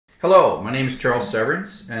Hello, my name is Charles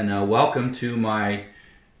Severance, and welcome to my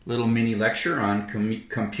little mini lecture on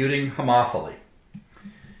computing homophily.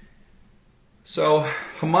 So,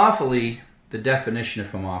 homophily, the definition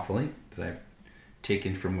of homophily that I've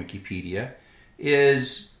taken from Wikipedia,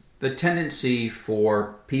 is the tendency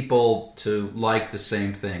for people to like the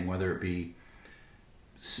same thing, whether it be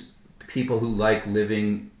people who like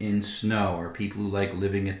living in snow, or people who like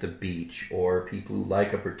living at the beach, or people who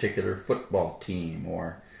like a particular football team,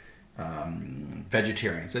 or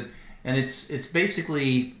vegetarians. And it's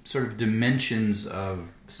basically sort of dimensions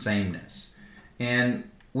of sameness. And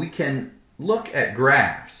we can look at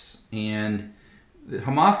graphs, and the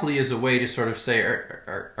homophily is a way to sort of say,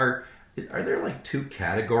 are there like two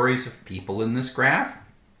categories of people in this graph?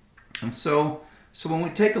 And so when we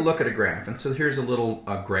take a look at a graph, and so here's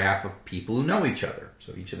a graph of people who know each other.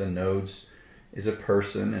 So each of the nodes is a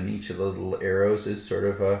person, and each of the little arrows is sort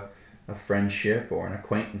of a friendship or an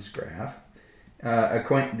acquaintance graph,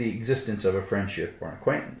 the existence of a friendship or an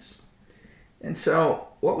acquaintance. And so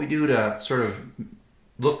what we do to sort of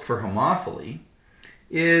look for homophily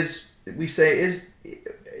is we say, is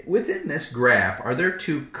within this graph, are there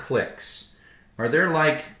two cliques? Are there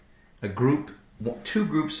like two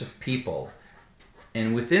groups of people?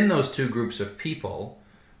 And within those two groups of people,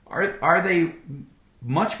 are they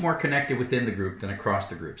much more connected within the group than across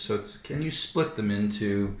the group? So can you split them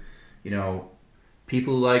into,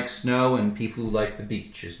 people who like snow and people who like the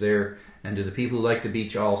beach? And do the people who like the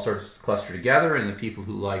beach all sort of cluster together, and the people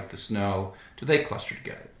who like the snow, do they cluster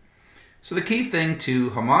together? So the key thing to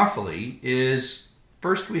homophily is,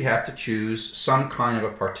 first we have to choose some kind of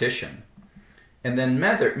a partition, and then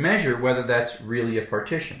measure whether that's really a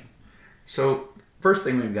partition. So first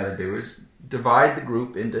thing we've got to do is divide the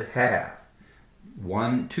group into half,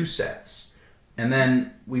 two sets. And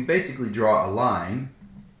then we basically draw a line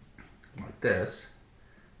like this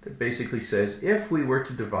that basically says, if we were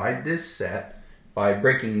to divide this set by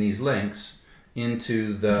breaking these links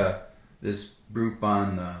into this group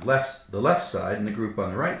on the left side and the group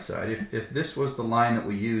on the right side, if this was the line that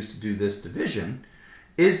we used to do this division,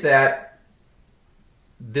 is that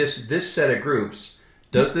this set of groups,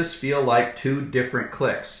 does this feel like two different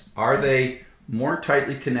cliques? Are they more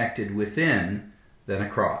tightly connected within than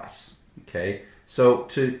across? Okay, so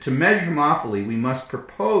to measure homophily, we must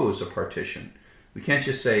propose a partition. We can't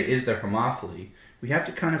just say, is there homophily? We have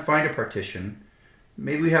to kind of find a partition.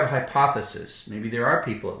 Maybe we have a hypothesis. Maybe there are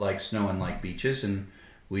people that like snow and like beaches, and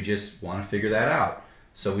we just want to figure that out.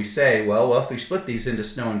 So we say, well, if we split these into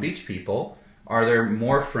snow and beach people, are there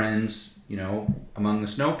more friends, among the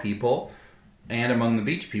snow people and among the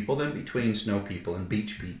beach people than between snow people and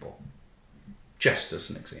beach people? Just as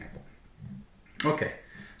an example. Okay,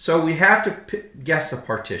 so we have to guess a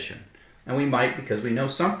partition, and we might because we know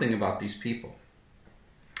something about these people.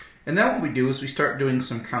 And then what we do is we start doing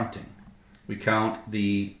some counting. We count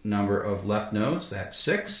the number of left nodes, that's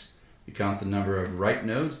 6. We count the number of right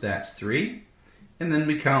nodes, that's 3. And then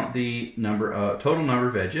we count the total number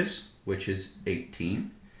of edges, which is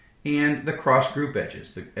 18. And the cross group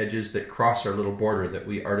edges, the edges that cross our little border that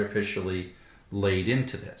we artificially laid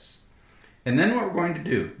into this. And then what we're going to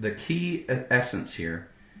do, the key essence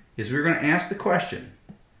here, is we're going to ask the question.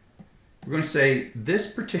 We're going to say,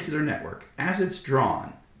 this particular network, as it's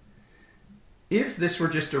drawn, if this were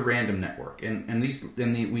just a random network, and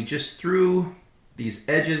we just threw these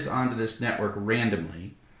edges onto this network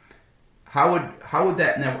randomly, how would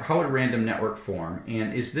a random network form?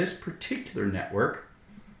 And is this particular network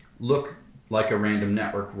look like a random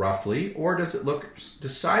network roughly, or does it look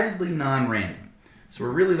decidedly non-random? So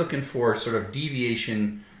we're really looking for sort of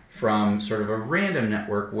deviation from sort of a random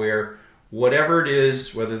network where whatever it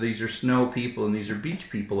is, whether these are snow people and these are beach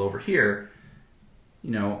people over here,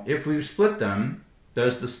 if we split them,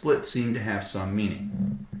 does the split seem to have some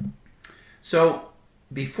meaning? So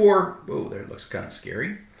there looks kind of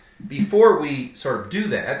scary. Before we sort of do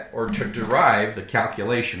that, or to derive the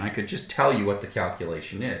calculation, I could just tell you what the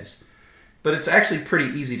calculation is. But it's actually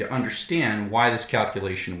pretty easy to understand why this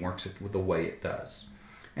calculation works the way it does.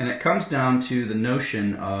 And it comes down to the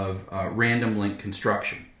notion of random link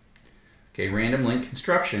construction. Okay, random link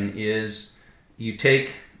construction is you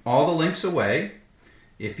take all the links away.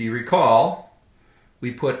 If you recall,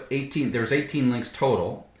 we put there's 18 links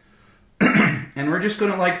total, and we're just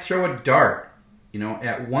going to throw a dart,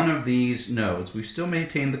 at one of these nodes. We still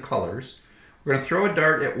maintain the colors. We're going to throw a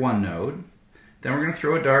dart at one node, then we're going to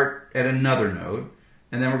throw a dart at another node,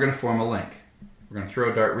 and then we're going to form a link. We're going to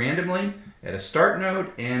throw a dart randomly at a start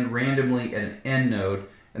node and randomly at an end node,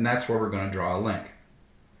 and that's where we're going to draw a link.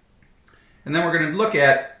 And then we're going to look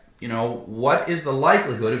at, what is the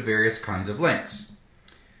likelihood of various kinds of links.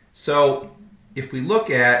 So if we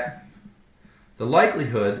look at the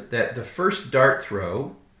likelihood that the first dart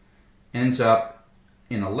throw ends up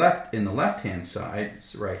in the left-hand side,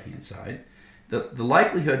 it's the right-hand side, the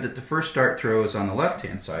likelihood that the first dart throw is on the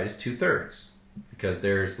left-hand side is 2/3, because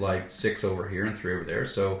there's like 6 over here and 3 over there.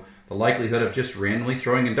 So the likelihood of just randomly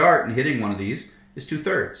throwing a dart and hitting one of these is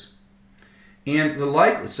 2/3.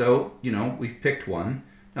 And so, we've picked one.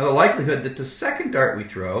 Now the likelihood that the second dart we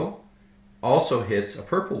throw also hits a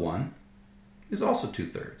purple one is also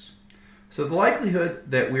 2/3. So the likelihood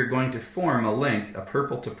that we're going to form a link, a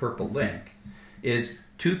purple to purple link, is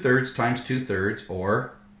 2/3 times 2/3,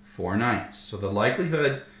 or 4/9. So the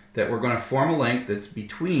likelihood that we're going to form a link that's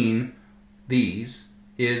between these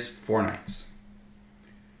is 4/9.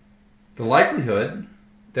 The likelihood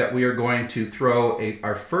that we are going to throw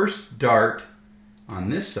our first dart on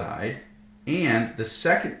this side and the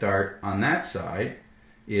second dart on that side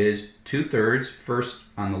is 2/3 first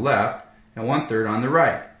on the left and 1/3 on the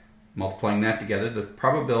right. Multiplying that together, the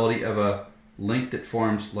probability of a link that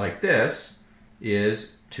forms like this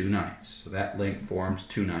is 2/9. So that link forms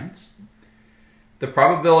 2/9. The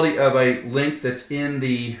probability of a link that's in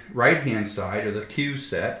the right-hand side, or the Q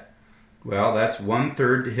set, well, that's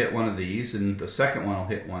 1/3 to hit one of these, and the second one will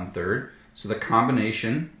hit 1/3. So the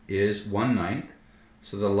combination is 1/9.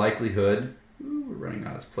 So the likelihood, we're running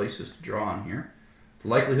out of places to draw on here. The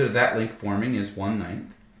likelihood of that link forming is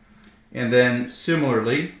 1/9. And then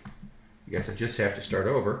similarly, I guess I just have to start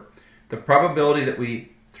over. The probability that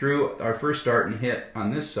we threw our first dart and hit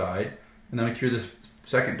on this side, and then we threw the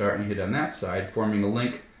second dart and hit on that side, forming a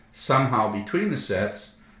link somehow between the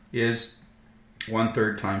sets, is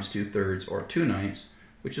 1/3 times 2/3, or 2/9,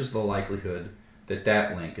 which is the likelihood that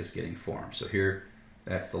that link is getting formed. So here,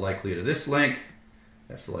 that's the likelihood of this link,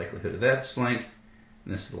 that's the likelihood of this link,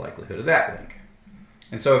 and this is the likelihood of that link.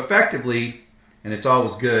 And so effectively, and it's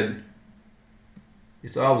always good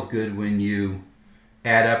when you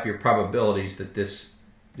add up your probabilities that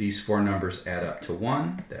these 4 numbers add up to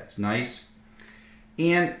 1. That's nice.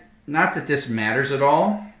 And not that this matters at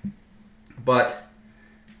all, but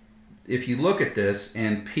if you look at this,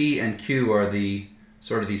 and P and Q are the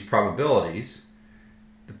sort of these probabilities,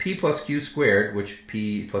 the P plus Q squared, which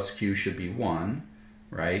P plus Q should be 1,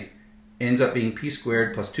 right, ends up being P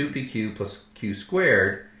squared plus 2PQ plus Q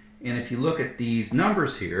squared. And if you look at these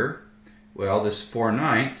numbers here, well, this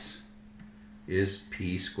 4/9 is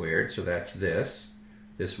P squared, so that's this.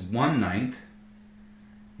 This 1/9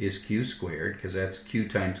 is Q squared, because that's Q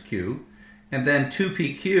times Q. And then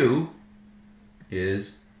 2PQ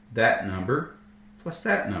is that number plus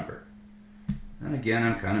that number. And again,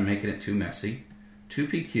 I'm kind of making it too messy.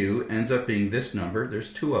 2PQ ends up being this number.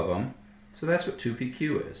 There's 2 of them. So that's what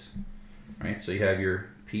 2PQ is. Right? So you have your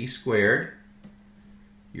P squared,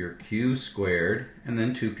 your Q squared, and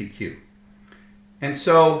then 2PQ. And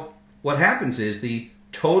so what happens is the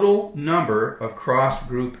total number of cross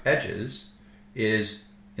group edges is,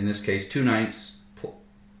 in this case, 2/9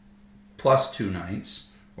 plus 2/9,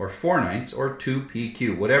 or 4/9, or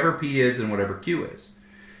 2PQ, whatever P is and whatever Q is.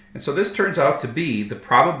 And so this turns out to be the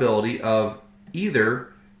probability of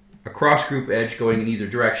either a cross group edge going in either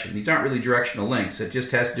direction. These aren't really directional links. It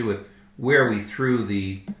just has to do with where we threw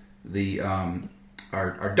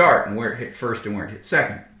our dart, and where it hit first and where it hit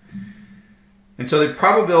second. And so the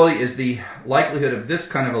probability is the likelihood of this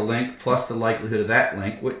kind of a link plus the likelihood of that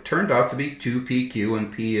link, what turned out to be 2PQ,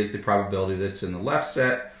 and P is the probability that's in the left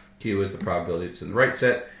set, Q is the probability that's in the right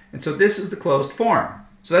set. And so this is the closed form.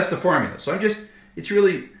 So that's the formula. So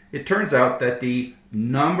it turns out that the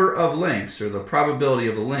number of links, or the probability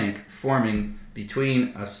of a link forming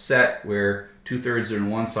between a set where 2/3 are in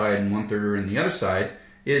one side and 1/3 are in the other side,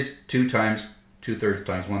 is 2 times 2/3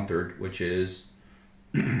 times 1/3, which is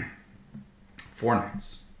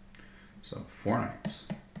 4/9. So 4/9.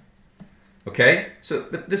 Okay, so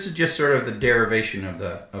but this is just sort of the derivation of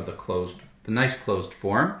the nice closed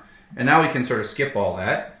form, and now we can sort of skip all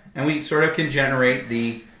that, and we sort of can generate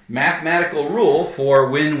the mathematical rule for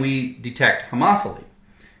when we detect homophily.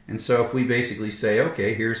 And so if we basically say,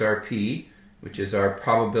 okay, here's our P, which is our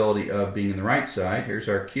probability of being in the right side, here's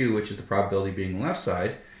our Q, which is the probability of being in the left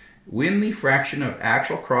side, when the fraction of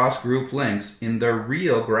actual cross group links in the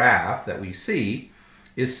real graph that we see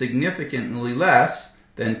is significantly less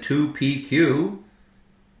than 2PQ,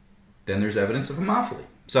 then there's evidence of homophily.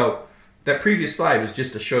 So that previous slide was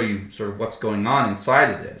just to show you sort of what's going on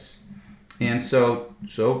inside of this. And so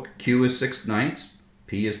Q is 6/9,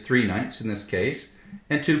 P is 3/9 in this case,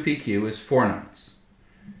 and 2PQ is 4/9,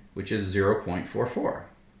 which is 0.44.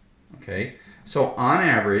 Okay, so on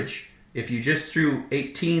average, if you just threw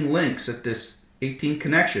 18 links at this, 18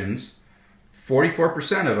 connections,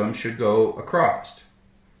 44% of them should go across.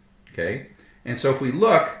 Okay? And so if we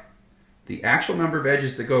look, the actual number of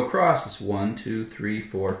edges that go across is 1, 2, 3,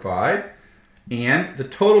 4, 5. And the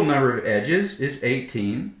total number of edges is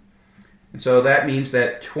 18. And so that means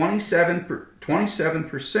that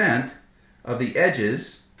 27% of the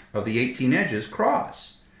edges, of the 18 edges,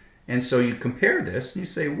 cross. And so you compare this and you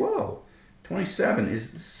say, whoa, 27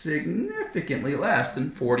 is significantly less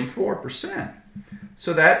than 44%.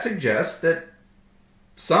 So that suggests that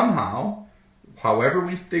somehow, however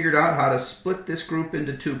we figured out how to split this group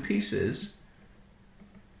into two pieces,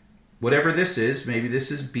 whatever this is, maybe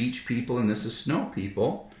this is beach people and this is snow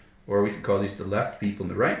people, or we could call these the left people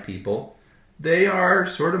and the right people, they are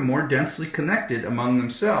sort of more densely connected among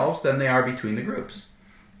themselves than they are between the groups.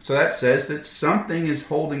 So that says that something is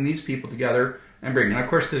holding these people together and bringing. Now, of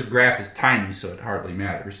course, this graph is tiny, so it hardly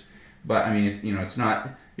matters. But I mean, it's not.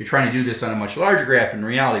 You're trying to do this on a much larger graph in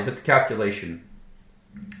reality, but the calculation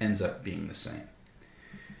ends up being the same.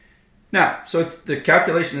 Now, so the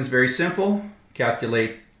calculation is very simple.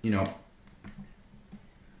 Calculate,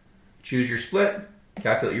 choose your split,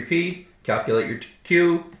 calculate your P, calculate your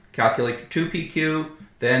Q, calculate your 2PQ,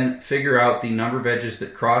 then figure out the number of edges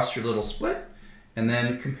that cross your little split, and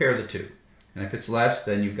then compare the two. And if it's less,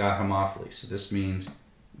 then you've got homophily. So this means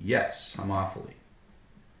yes, homophily.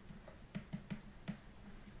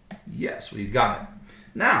 Yes, we've got it.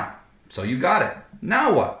 Now, so you got it.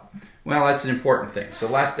 Now what? Well, that's an important thing. So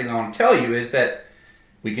the last thing I want to tell you is that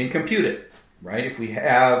we can compute it, right? If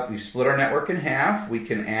we've split our network in half, we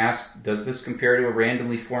can ask, does this compare to a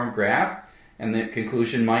randomly formed graph? And the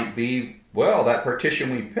conclusion might be, well, that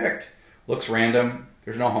partition we picked looks random.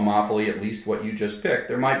 There's no homophily, at least what you just picked.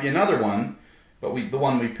 There might be another one, but the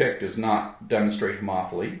one we picked does not demonstrate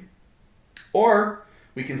homophily. Or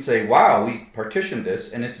we can say, wow, we partitioned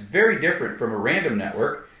this, and it's very different from a random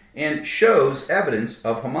network and shows evidence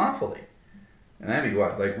of homophily. And that'd be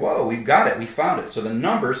what? Like, whoa, we've got it, we found it. So the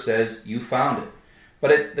number says you found it.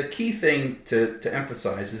 But the key thing to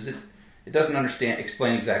emphasize is it doesn't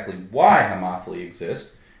explain exactly why homophily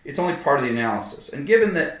exists. It's only part of the analysis. And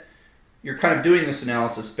given that you're kind of doing this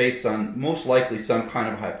analysis based on most likely some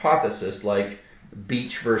kind of hypothesis like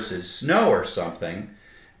beach versus snow or something,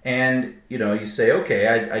 and you say,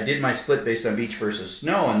 okay, I did my split based on beach versus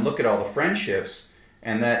snow and look at all the friendships,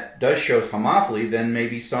 and that does show homophily, then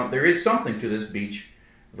maybe there is something to this beach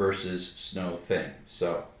versus snow thing.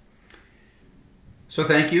 So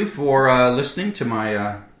thank you for listening to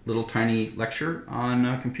my little tiny lecture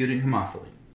on computing homophily.